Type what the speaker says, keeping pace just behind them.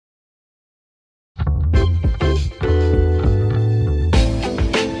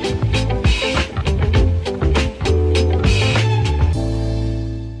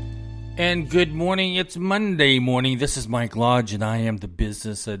and good morning. It's Monday morning. This is Mike Lodge, and I am the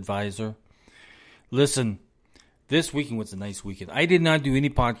business advisor. Listen, this weekend was a nice weekend. I did not do any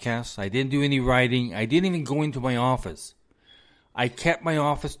podcasts. I didn't do any writing. I didn't even go into my office. I kept my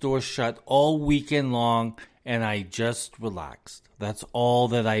office door shut all weekend long, and I just relaxed. That's all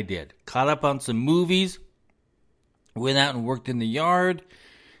that I did. Caught up on some movies, went out and worked in the yard,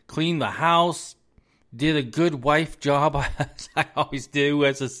 cleaned the house, did a good wife job, as I always do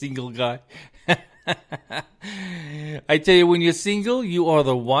as a single guy. I tell you, when you're single, you are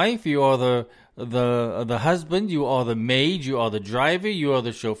the wife, you are the husband, you are the maid, you are the driver, you are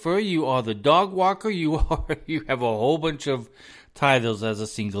the chauffeur, you are the dog walker, you have a whole bunch of titles as a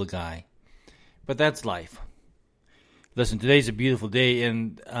single guy. But that's life. Listen, today's a beautiful day,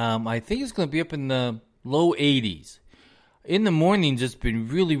 and I think it's going to be up in the low 80s. In the mornings, it's been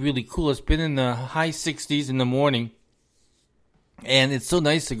really, really cool. It's been in the high 60s in the morning. And it's so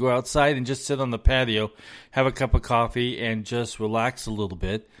nice to go outside and just sit on the patio, have a cup of coffee, and just relax a little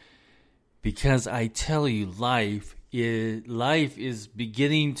bit. Because I tell you, life is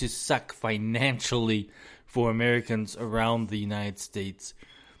beginning to suck financially for Americans around the United States.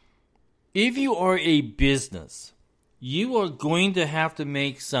 If you are a business, you are going to have to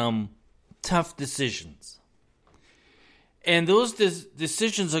make some tough decisions. And those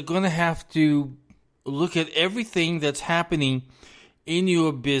decisions are going to have to look at everything that's happening in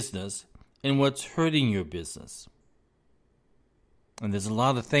your business and what's hurting your business. And there's a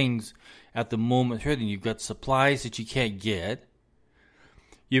lot of things at the moment hurting. You've got supplies that you can't get.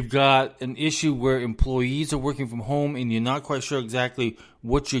 You've got an issue where employees are working from home and you're not quite sure exactly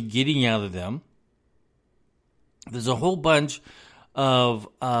what you're getting out of them. There's a whole bunch of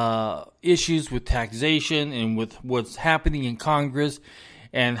issues with taxation and with what's happening in Congress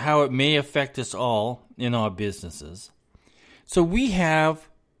and how it may affect us all in our businesses. So we have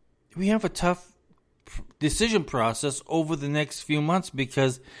a tough decision process over the next few months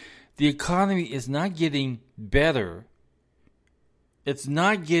because the economy is not getting better. It's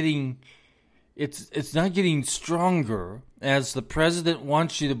not getting stronger as the president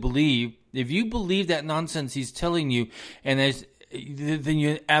wants you to believe. If you believe that nonsense he's telling you, then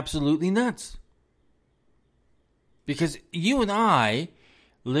you're absolutely nuts. Because you and I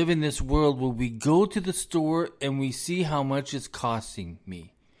live in this world where we go to the store and we see how much it's costing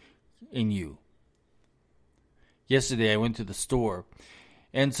me and you. Yesterday I went to the store.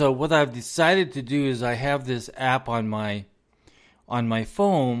 And so what I've decided to do is I have this app on my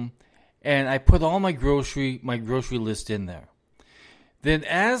phone, and I put all my grocery list in there. Then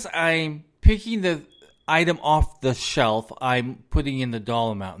as I'm picking the item off the shelf, I'm putting in the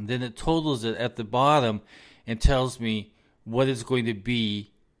dollar amount, and then it totals it at the bottom and tells me what it's going to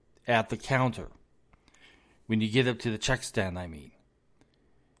be at the counter when you get up to the check stand, I mean.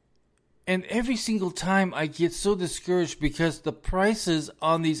 And every single time I get so discouraged because the prices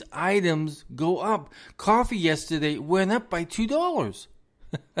on these items go up. Coffee yesterday went up by $2.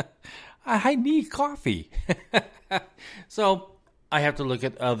 I need coffee. So I have to look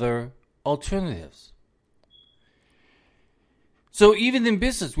at other alternatives. So even in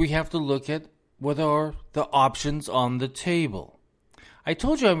business, we have to look at what are the options on the table. I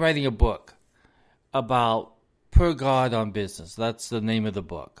told you I'm writing a book about Per God on Business. That's the name of the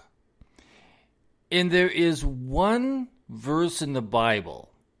book. And there is one verse in the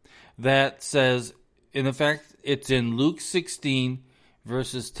Bible that says, in fact, it's in Luke 16,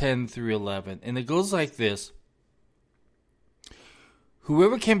 verses 10 through 11. And it goes like this.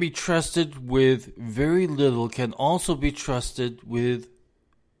 Whoever can be trusted with very little can also be trusted with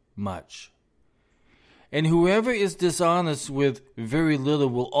much. And whoever is dishonest with very little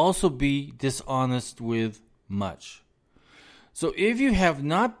will also be dishonest with much. So if you have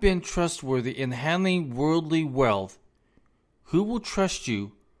not been trustworthy in handling worldly wealth, who will trust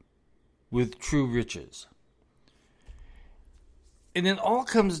you with true riches? And it all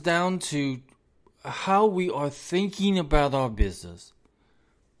comes down to how we are thinking about our business.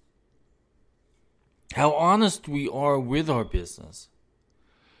 How honest we are with our business.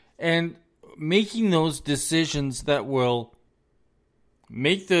 And making those decisions that will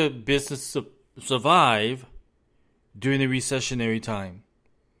make the business survive during the recessionary time.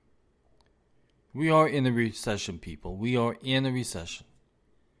 We are in a recession, people. We are in a recession.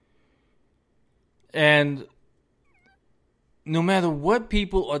 And no matter what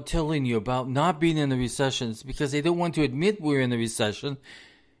people are telling you about not being in a recession, it's because they don't want to admit we're in a recession,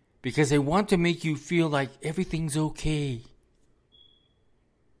 because they want to make you feel like everything's okay.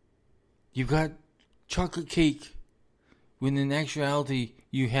 You've got chocolate cake, when in actuality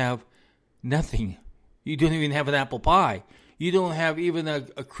you have nothing. You don't even have an apple pie. You don't have even a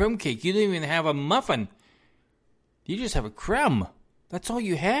crumb cake. You don't even have a muffin. You just have a crumb. That's all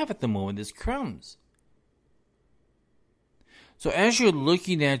you have at the moment is crumbs. So as you're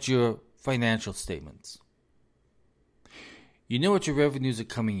looking at your financial statements, you know what your revenues are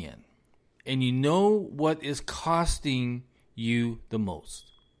coming in. And you know what is costing you the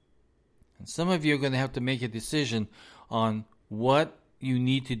most. And some of you are going to have to make a decision on what you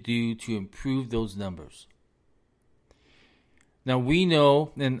need to do to improve those numbers. Now we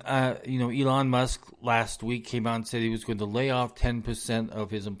know, and Elon Musk last week came out and said he was going to lay off 10%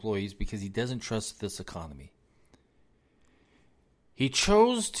 of his employees because he doesn't trust this economy. He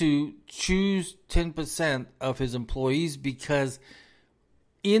chose to choose 10% of his employees because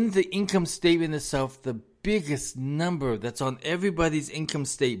in the income statement itself, the biggest number that's on everybody's income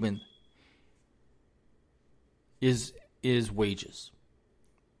statement is wages.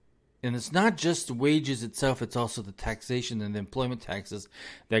 And it's not just the wages itself, it's also the taxation and the employment taxes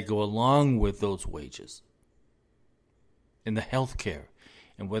that go along with those wages. And the health care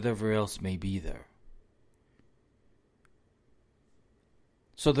and whatever else may be there.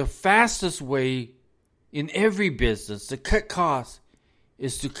 So the fastest way in every business to cut costs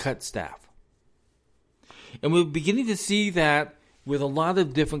is to cut staff. And we're beginning to see that with a lot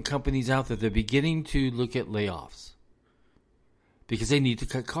of different companies out there. They're beginning to look at layoffs because they need to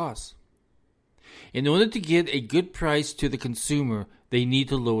cut costs. In order to get a good price to the consumer, they need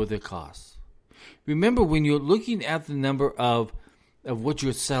to lower their costs. Remember, when you're looking at the number of what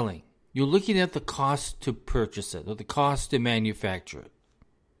you're selling, you're looking at the cost to purchase it or the cost to manufacture it.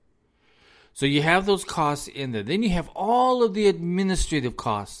 So you have those costs in there. Then you have all of the administrative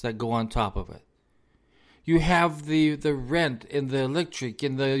costs that go on top of it. You have the rent and the electric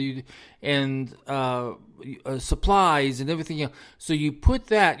and the supplies and everything else. So you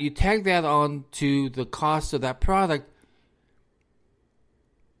tag that on to the cost of that product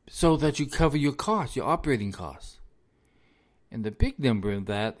so that you cover your costs, your operating costs. And the big number of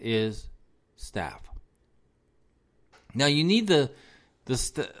that is staff. Now you need the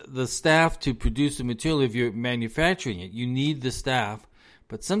staff to produce the material if you're manufacturing it. You need the staff,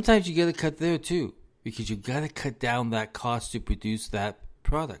 but sometimes you got to cut there too. Because you got to cut down that cost to produce that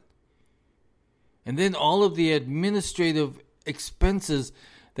product. And then all of the administrative expenses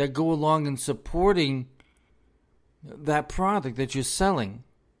that go along in supporting that product that you're selling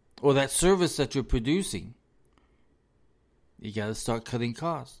or that service that you're producing. You got to start cutting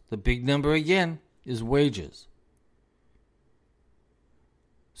costs. The big number again is wages.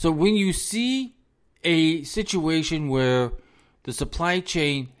 So when you see a situation where the supply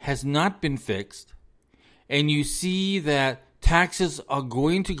chain has not been fixed, and you see that taxes are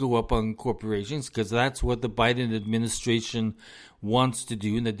going to go up on corporations because that's what the Biden administration wants to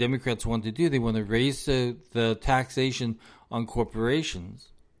do and the Democrats want to do. They want to raise the taxation on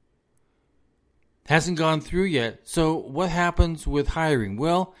corporations. Hasn't gone through yet. So what happens with hiring?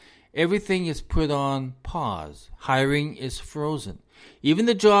 Well, everything is put on pause. Hiring is frozen. Even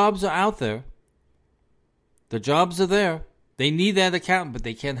the jobs are out there. The jobs are there. They need that accountant, but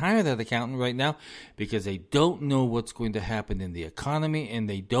they can't hire that accountant right now because they don't know what's going to happen in the economy and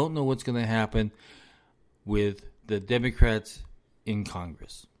they don't know what's going to happen with the Democrats in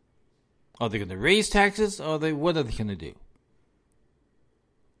Congress. Are they going to raise taxes or what are they going to do?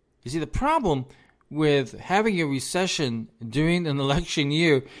 You see, the problem with having a recession during an election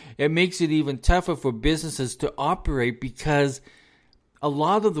year, it makes it even tougher for businesses to operate because a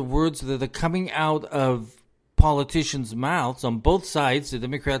lot of the words that are coming out of politicians' mouths on both sides, the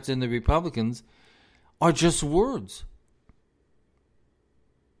Democrats and the Republicans, are just words.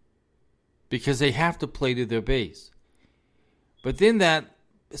 Because they have to play to their base. But then that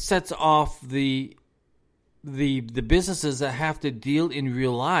sets off the businesses that have to deal in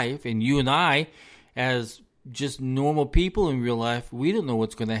real life, and you and I, as just normal people in real life, we don't know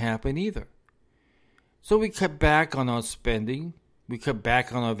what's going to happen either. So we cut back on our spending, we cut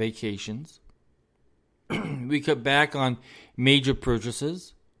back on our vacations, we cut back on major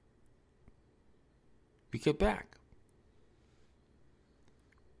purchases. We cut back.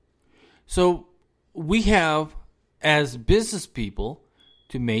 So we have, as business people,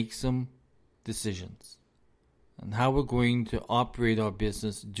 to make some decisions on how we're going to operate our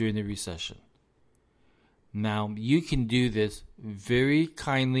business during the recession. Now, you can do this very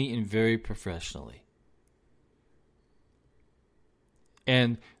kindly and very professionally.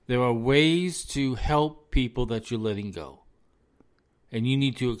 And there are ways to help people that you're letting go. And you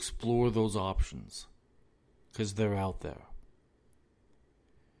need to explore those options because they're out there.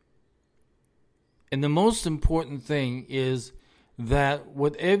 And the most important thing is that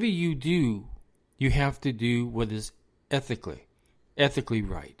whatever you do, you have to do what is ethically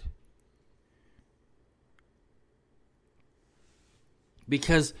right.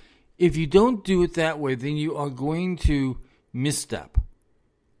 Because if you don't do it that way, then you are going to misstep.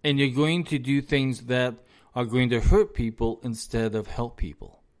 And you're going to do things that are going to hurt people instead of help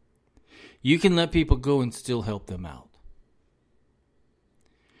people. You can let people go and still help them out.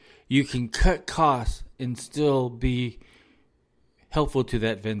 You can cut costs and still be helpful to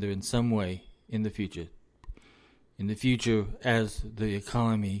that vendor in some way in the future. In the future, as the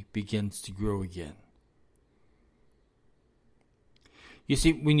economy begins to grow again. You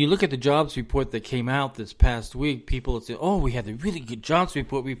see, when you look at the jobs report that came out this past week, people would say, oh, we had a really good jobs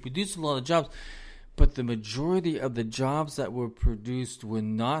report. We produced a lot of jobs. But the majority of the jobs that were produced were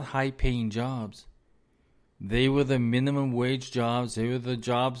not high-paying jobs. They were the minimum wage jobs. They were the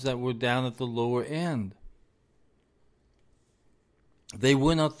jobs that were down at the lower end. They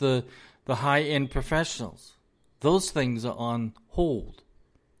were not the high-end professionals. Those things are on hold.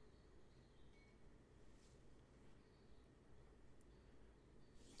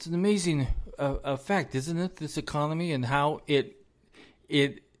 It's an amazing effect, isn't it? This economy and how it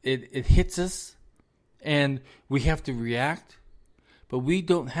hits us, and we have to react. But we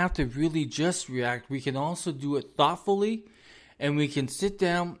don't have to really just react. We can also do it thoughtfully, and we can sit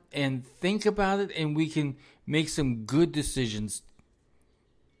down and think about it, and we can make some good decisions.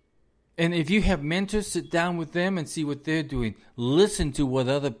 And if you have mentors, sit down with them and see what they're doing. Listen to what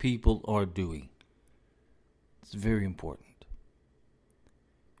other people are doing. It's very important.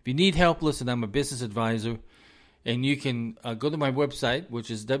 If you need help, listen, I'm a business advisor, and you can go to my website,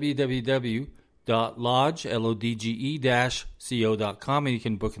 which is www.lodge-co.com, and you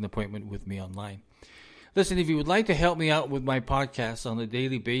can book an appointment with me online. Listen, if you would like to help me out with my podcast on a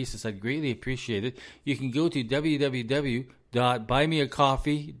daily basis, I'd greatly appreciate it. You can go to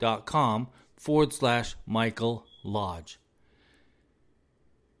www.buymeacoffee.com/Michael Lodge.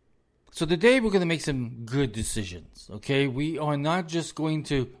 So today we're going to make some good decisions, okay? We are not just going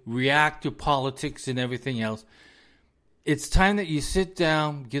to react to politics and everything else. It's time that you sit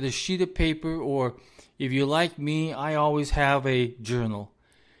down, get a sheet of paper, or if you're like me, I always have a journal.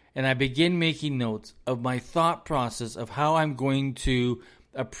 And I begin making notes of my thought process of how I'm going to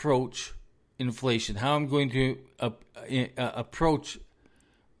approach inflation, how I'm going to approach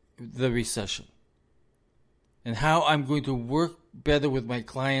the recession, and how I'm going to work better with my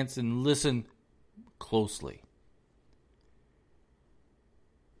clients and listen closely.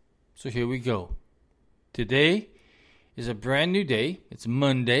 So here we go. Today is a brand new day. It's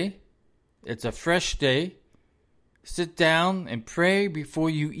Monday. It's a fresh day. Sit down and pray before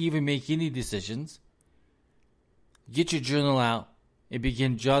you even make any decisions. Get your journal out and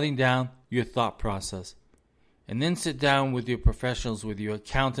begin jotting down your thought process. And then sit down with your professionals, with your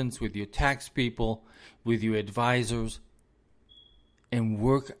accountants, with your tax people, with your advisors, and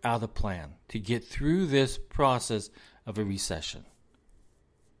work out a plan to get through this process of a recession.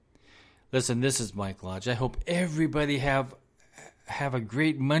 Listen, this is Mike Lodge. I hope everybody have a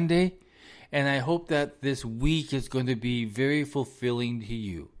great Monday, and I hope that this week is going to be very fulfilling to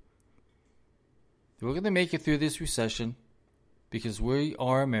you. We're going to make it through this recession because we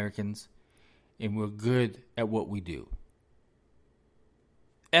are Americans and we're good at what we do.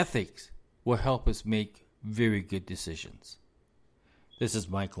 Ethics will help us make very good decisions. This is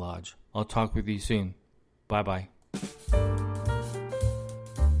Mike Lodge. I'll talk with you soon. Bye-bye.